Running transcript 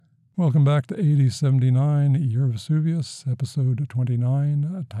Welcome back to 8079, Year of Vesuvius, Episode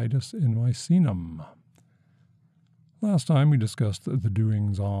 29, Titus in Misenum. Last time we discussed the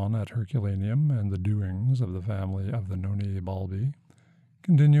doings-on at Herculaneum and the doings of the family of the Noni Balbi.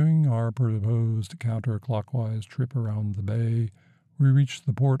 Continuing our proposed counterclockwise trip around the bay, we reached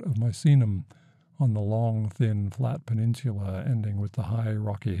the port of Misenum on the long, thin, flat peninsula ending with the high,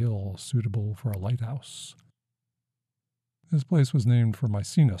 rocky hill suitable for a lighthouse. This place was named for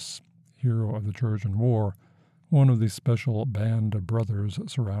Misenus, hero of the Trojan War, one of the special band of brothers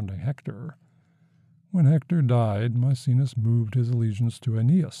surrounding Hector. When Hector died, Misenus moved his allegiance to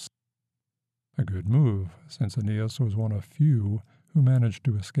Aeneas. A good move, since Aeneas was one of few who managed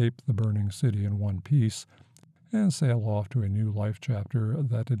to escape the burning city in one piece and sail off to a new life chapter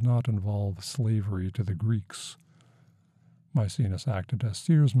that did not involve slavery to the Greeks. Misenus acted as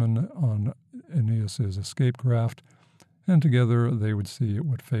steersman on Aeneas's escape craft, and together they would see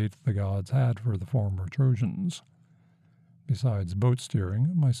what fate the gods had for the former Trojans. Besides boat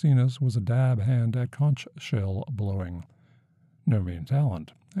steering, Misenus was a dab hand at conch shell blowing. No mean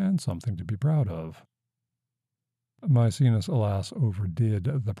talent, and something to be proud of. Misenus, alas, overdid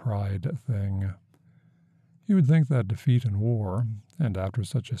the pride thing. You would think that defeat in war, and after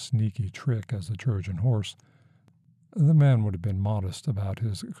such a sneaky trick as the Trojan horse, the man would have been modest about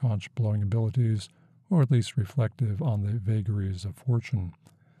his conch-blowing abilities, or at least reflective on the vagaries of fortune.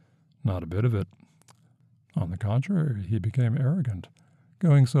 Not a bit of it. On the contrary, he became arrogant,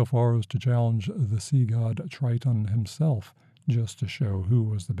 going so far as to challenge the sea god Triton himself, just to show who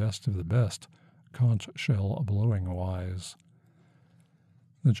was the best of the best, conch shell blowing wise.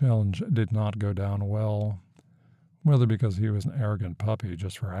 The challenge did not go down well, whether because he was an arrogant puppy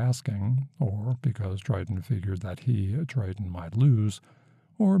just for asking, or because Triton figured that he, Triton, might lose,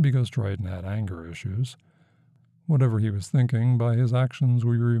 or because Triton had anger issues. Whatever he was thinking, by his actions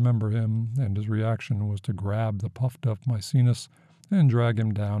we remember him, and his reaction was to grab the puffed-up Misenus and drag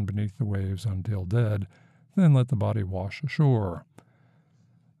him down beneath the waves until dead, then let the body wash ashore.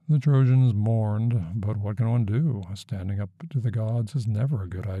 The Trojans mourned, but what can one do? Standing up to the gods is never a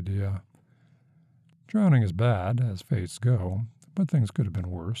good idea. Drowning is bad, as fates go, but things could have been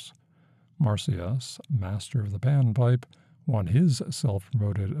worse. Marsyas, master of the panpipe, won his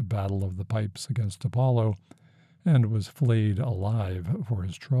self-promoted Battle of the Pipes against Apollo, and was flayed alive for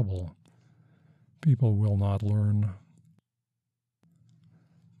his trouble. People will not learn.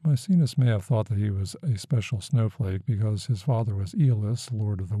 Misenus may have thought that he was a special snowflake because his father was Aeolus,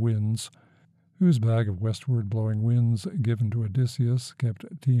 lord of the winds, whose bag of westward-blowing winds given to Odysseus kept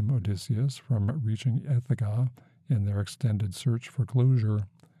Team Odysseus from reaching Ithaca in their extended search for closure.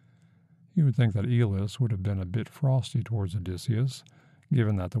 You would think that Aeolus would have been a bit frosty towards Odysseus,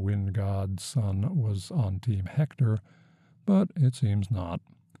 given that the wind god's son was on Team Hector, but it seems not.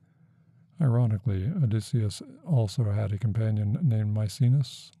 Ironically, Odysseus also had a companion named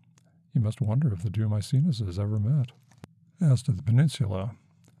Misenus. You must wonder if the two Misenuses ever met. As to the peninsula,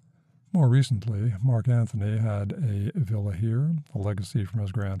 more recently, Mark Antony had a villa here, a legacy from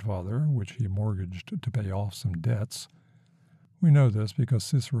his grandfather, which he mortgaged to pay off some debts. We know this because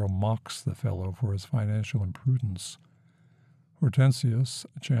Cicero mocks the fellow for his financial imprudence. Hortensius,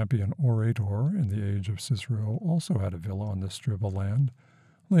 champion orator in the age of Cicero, also had a villa on this strip of land,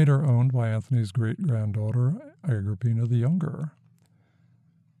 later owned by Antony's great-granddaughter, Agrippina the Younger.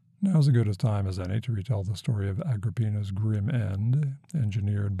 Now's as good a time as any to retell the story of Agrippina's grim end,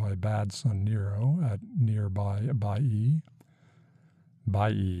 engineered by bad son Nero at nearby Baiae.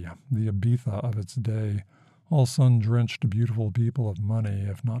 Baiae, the Ibiza of its day, all sun-drenched beautiful people of money,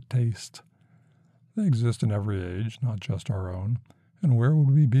 if not taste. They exist in every age, not just our own, and where would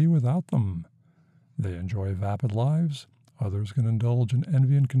we be without them? They enjoy vapid lives, others can indulge in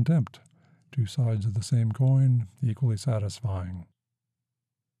envy and contempt, two sides of the same coin, equally satisfying.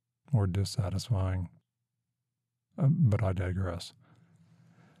 Or dissatisfying. But I digress.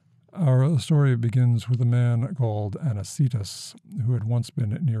 Our story begins with a man called Anicetus, who had once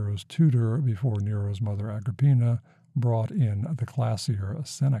been Nero's tutor before Nero's mother Agrippina brought in the classier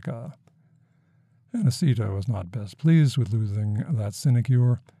Seneca. Aniceto was not best pleased with losing that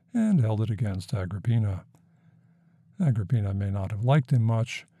sinecure and held it against Agrippina. Agrippina may not have liked him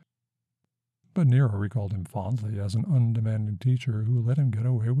much, but Nero recalled him fondly as an undemanding teacher who let him get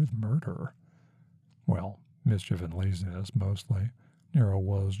away with murder. Well, mischief and laziness, mostly. Nero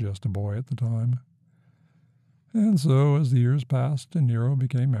was just a boy at the time. And so, as the years passed and Nero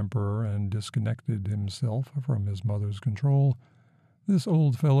became emperor and disconnected himself from his mother's control, this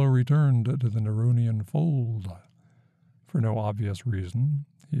old fellow returned to the Neronian fold. For no obvious reason,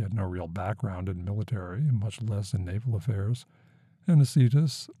 he had no real background in military, much less in naval affairs, and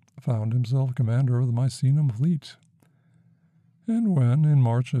Anicetus found himself commander of the Misenum fleet. And when, in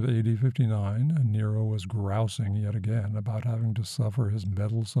March of AD 59, Nero was grousing yet again about having to suffer his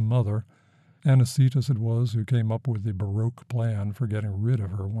meddlesome mother, Titus it was who came up with the Baroque plan for getting rid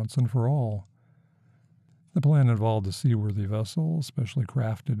of her once and for all. The plan involved a seaworthy vessel, specially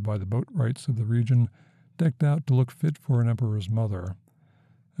crafted by the boatwrights of the region, decked out to look fit for an emperor's mother.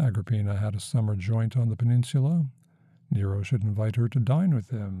 Agrippina had a summer joint on the peninsula. Nero should invite her to dine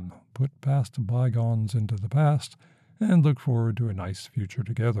with him, put past bygones into the past, and look forward to a nice future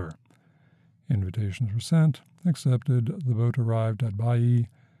together. Invitations were sent, accepted, the boat arrived at Baiae.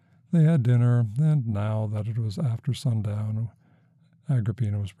 They had dinner, and now that it was after sundown,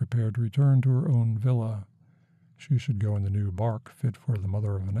 Agrippina was prepared to return to her own villa. She should go in the new bark fit for the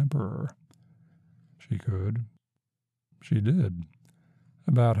mother of an emperor. She could. She did.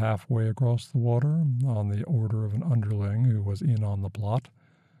 About halfway across the water, on the order of an underling who was in on the plot,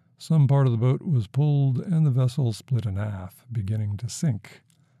 some part of the boat was pulled and the vessel split in half, beginning to sink.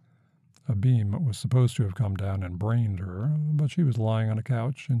 A beam was supposed to have come down and brained her, but she was lying on a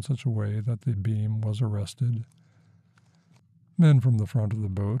couch in such a way that the beam was arrested. Men from the front of the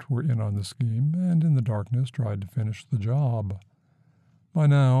boat were in on the scheme and in the darkness tried to finish the job. By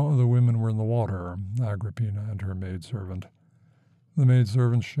now, the women were in the water, Agrippina and her maidservant. The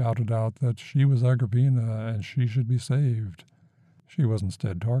maidservant shouted out that she was Agrippina and she should be saved. She was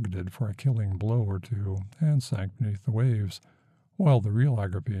instead targeted for a killing blow or two and sank beneath the waves, while the real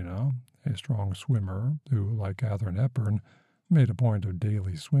Agrippina, a strong swimmer who, like Katharine Hepburn, made a point of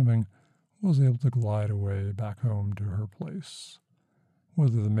daily swimming, was able to glide away back home to her place.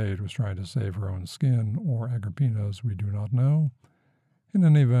 Whether the maid was trying to save her own skin or Agrippina's, we do not know. In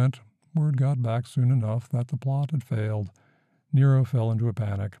any event, word got back soon enough that the plot had failed. Nero fell into a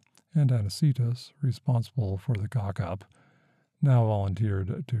panic, and Titus, responsible for the cock-up, now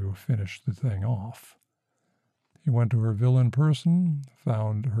volunteered to finish the thing off. He went to her villa in person,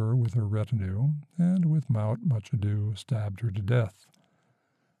 found her with her retinue, and without much ado stabbed her to death.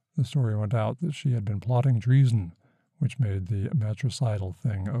 The story went out that she had been plotting treason, which made the matricidal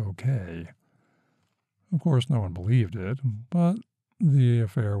thing okay. Of course, no one believed it, but the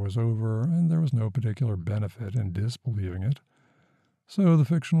affair was over, and there was no particular benefit in disbelieving it. So the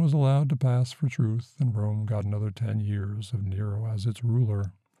fiction was allowed to pass for truth, and Rome got another 10 years of Nero as its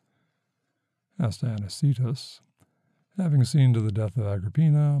ruler. As to Titus, having seen to the death of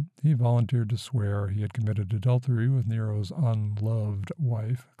Agrippina, he volunteered to swear he had committed adultery with Nero's unloved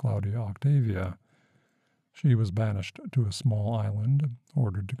wife, Claudia Octavia. She was banished to a small island,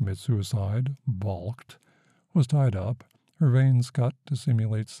 ordered to commit suicide, balked, was tied up, her veins cut to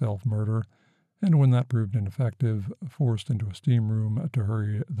simulate self-murder, and when that proved ineffective, forced into a steam room to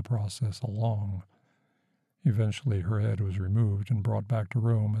hurry the process along. Eventually her head was removed and brought back to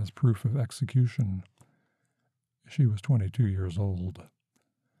Rome as proof of execution. She was 22 years old.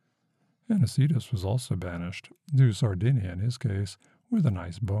 Titus was also banished, to Sardinia in his case, with a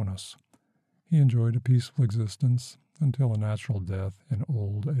nice bonus. He enjoyed a peaceful existence until a natural death in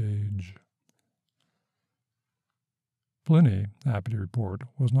old age. Pliny, happy to report,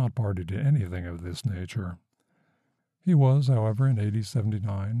 was not party to anything of this nature. He was, however, in AD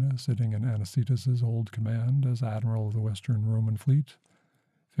 79, sitting in Titus's old command as admiral of the Western Roman fleet,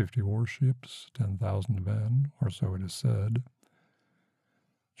 50 warships, 10,000 men, or so it is said.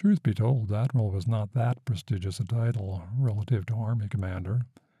 Truth be told, admiral was not that prestigious a title relative to army commander.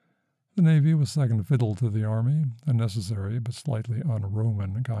 The navy was second fiddle to the army, a necessary but slightly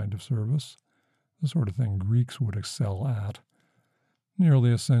un-Roman kind of service, the sort of thing Greeks would excel at.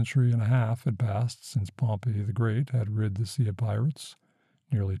 Nearly a century and a half had passed since Pompey the Great had rid the sea of pirates,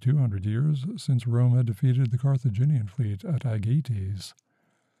 nearly 200 years since Rome had defeated the Carthaginian fleet at Aegiates.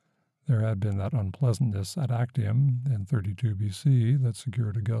 There had been that unpleasantness at Actium in 32 BC that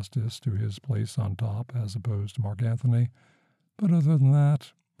secured Augustus to his place on top as opposed to Mark Antony, but other than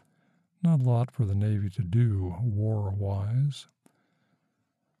that, not a lot for the Navy to do, war-wise.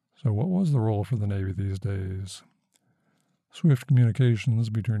 So what was the role for the Navy these days? Swift communications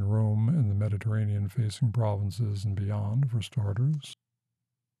between Rome and the Mediterranean-facing provinces and beyond, for starters.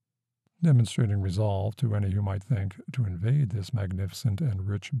 Demonstrating resolve to any who might think to invade this magnificent and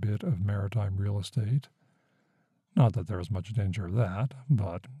rich bit of maritime real estate. Not that there is much danger of that,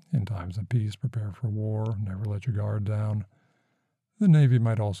 but in times of peace prepare for war, never let your guard down. The Navy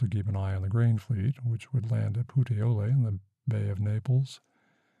might also keep an eye on the grain fleet, which would land at Puteoli in the Bay of Naples,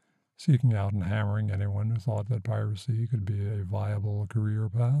 seeking out and hammering anyone who thought that piracy could be a viable career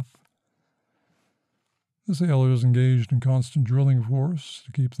path. The sailors engaged in constant drilling force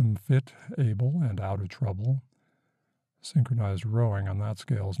to keep them fit, able, and out of trouble. Synchronized rowing on that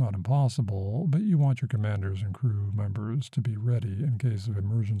scale is not impossible, but you want your commanders and crew members to be ready in case of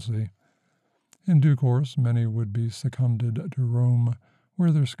emergency. In due course, many would be seconded to Rome,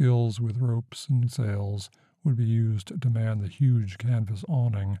 where their skills with ropes and sails would be used to man the huge canvas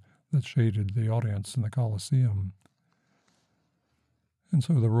awning that shaded the audience in the Colosseum. And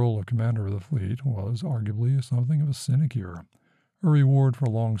so the role of commander of the fleet was arguably something of a sinecure, a reward for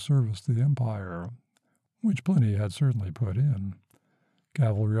long service to the empire, which Pliny had certainly put in.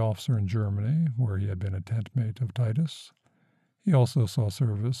 Cavalry officer in Germany, where he had been a tent mate of Titus. He also saw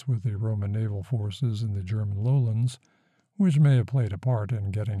service with the Roman naval forces in the German lowlands, which may have played a part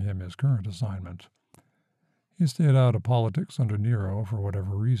in getting him his current assignment. He stayed out of politics under Nero for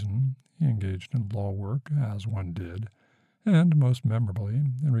whatever reason. He engaged in law work, as one did, and, most memorably,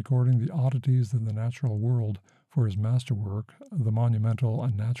 in recording the oddities of the natural world for his masterwork, the monumental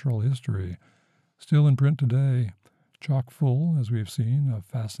Natural History, still in print today, chock full, as we have seen, of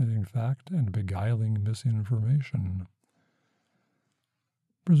fascinating fact and beguiling misinformation.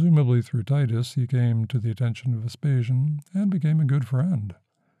 Presumably through Titus, he came to the attention of Vespasian and became a good friend.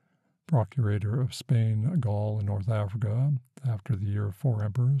 Procurator of Spain, Gaul, and North Africa after the year of 4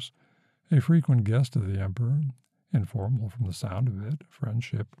 emperors, a frequent guest of the emperor, informal from the sound of it,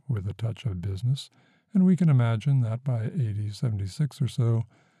 friendship with a touch of business, and we can imagine that by AD 76 or so,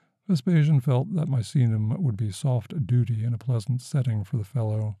 Vespasian felt that Misenum would be soft duty and a pleasant setting for the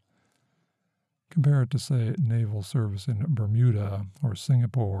fellow. Compare it to, say, naval service in Bermuda or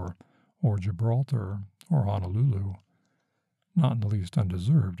Singapore or Gibraltar or Honolulu. Not in the least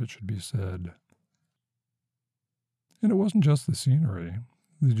undeserved, it should be said. And it wasn't just the scenery.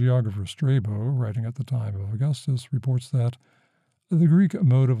 The geographer Strabo, writing at the time of Augustus, reports that the Greek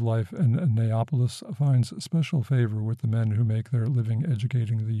mode of life in Neapolis finds special favor with the men who make their living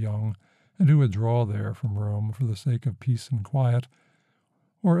educating the young and who withdraw there from Rome for the sake of peace and quiet,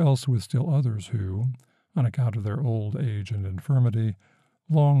 or else with still others who, on account of their old age and infirmity,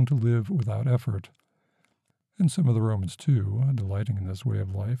 long to live without effort. And some of the Romans, too, delighting in this way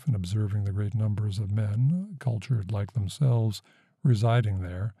of life and observing the great numbers of men, cultured like themselves, residing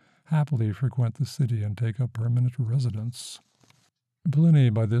there, happily frequent the city and take up permanent residence. Pliny,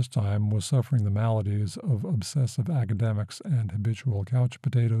 by this time, was suffering the maladies of obsessive academics and habitual couch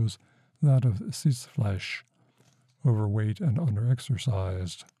potatoes, that of Sitzfleisch, overweight and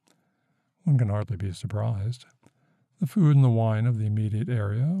underexercised. One can hardly be surprised. The food and the wine of the immediate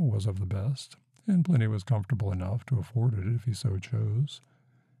area was of the best, and Pliny was comfortable enough to afford it if he so chose.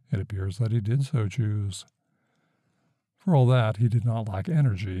 It appears that he did so choose. For all that, he did not lack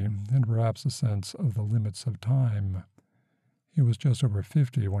energy, and perhaps a sense of the limits of time. He was just over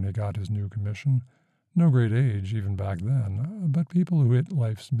 50 when he got his new commission, no great age even back then, but people who hit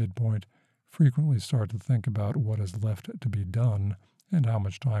life's midpoint frequently start to think about what is left to be done and how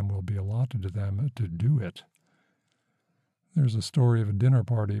much time will be allotted to them to do it. There's a story of a dinner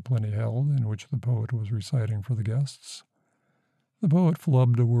party Pliny held in which the poet was reciting for the guests. The poet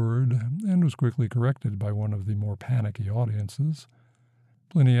flubbed a word and was quickly corrected by one of the more panicky audiences.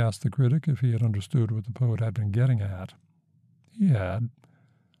 Pliny asked the critic if he had understood what the poet had been getting at. He had.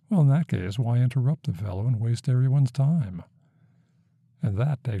 Well, in that case, why interrupt the fellow and waste everyone's time? And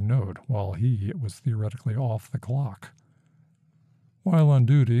that, take note, while he was theoretically off the clock. While on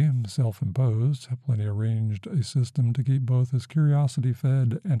duty, self-imposed, Pliny arranged a system to keep both his curiosity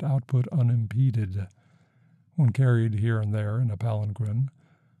fed and output unimpeded. When carried here and there in a palanquin,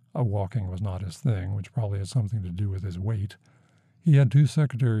 walking was not his thing, which probably had something to do with his weight, he had 2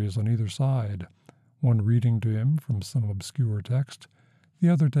 secretaries on either side, one reading to him from some obscure text, the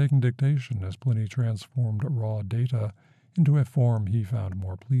other taking dictation as Pliny transformed raw data into a form he found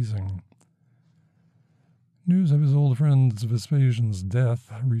more pleasing. News of his old friend Vespasian's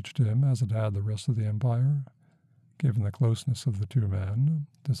death reached him as it had the rest of the empire. Given the closeness of the 2 men,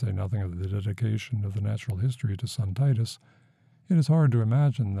 to say nothing of the dedication of the natural history to son Titus, it is hard to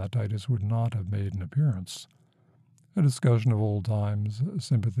imagine that Titus would not have made an appearance. A discussion of old times,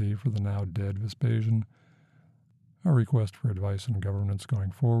 sympathy for the now dead Vespasian, a request for advice on governance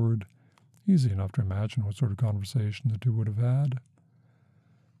going forward. Easy enough to imagine what sort of conversation the 2 would have had.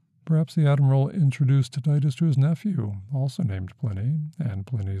 Perhaps the admiral introduced Titus to his nephew, also named Pliny, and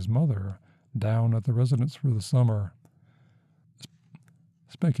Pliny's mother, down at the residence for the summer.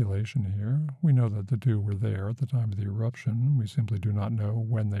 Speculation here. We know that the 2 were there at the time of the eruption. We simply do not know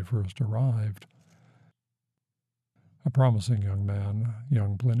when they first arrived. A promising young man,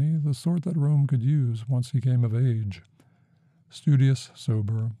 young Pliny, the sort that Rome could use once he came of age. Studious,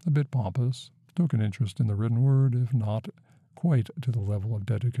 sober, a bit pompous, took an interest in the written word, if not quite to the level of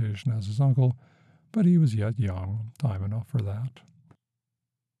dedication as his uncle, but he was yet young, time enough for that.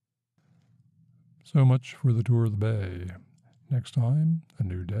 So much for the tour of the bay. Next time, a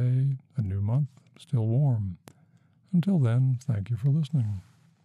new day, a new month, still warm. Until then, thank you for listening.